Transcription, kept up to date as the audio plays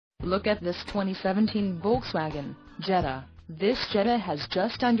Look at this 2017 Volkswagen Jetta. This Jetta has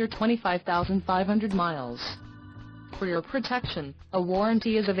just under 25,500 miles. For your protection, a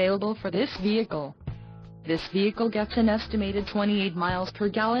warranty is available for this vehicle. This vehicle gets an estimated 28 miles per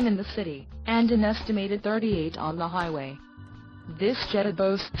gallon in the city, and an estimated 38 on the highway. This Jetta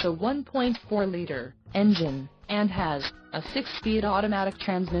boasts a 1.4-liter engine, and has a 6-speed automatic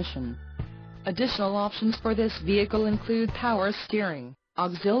transmission. Additional options for this vehicle include power steering,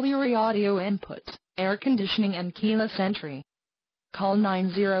 auxiliary audio input, air conditioning and keyless entry. Call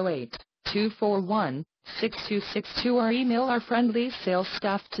 908-241-6262 or email our friendly sales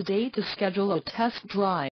staff today to schedule a test drive.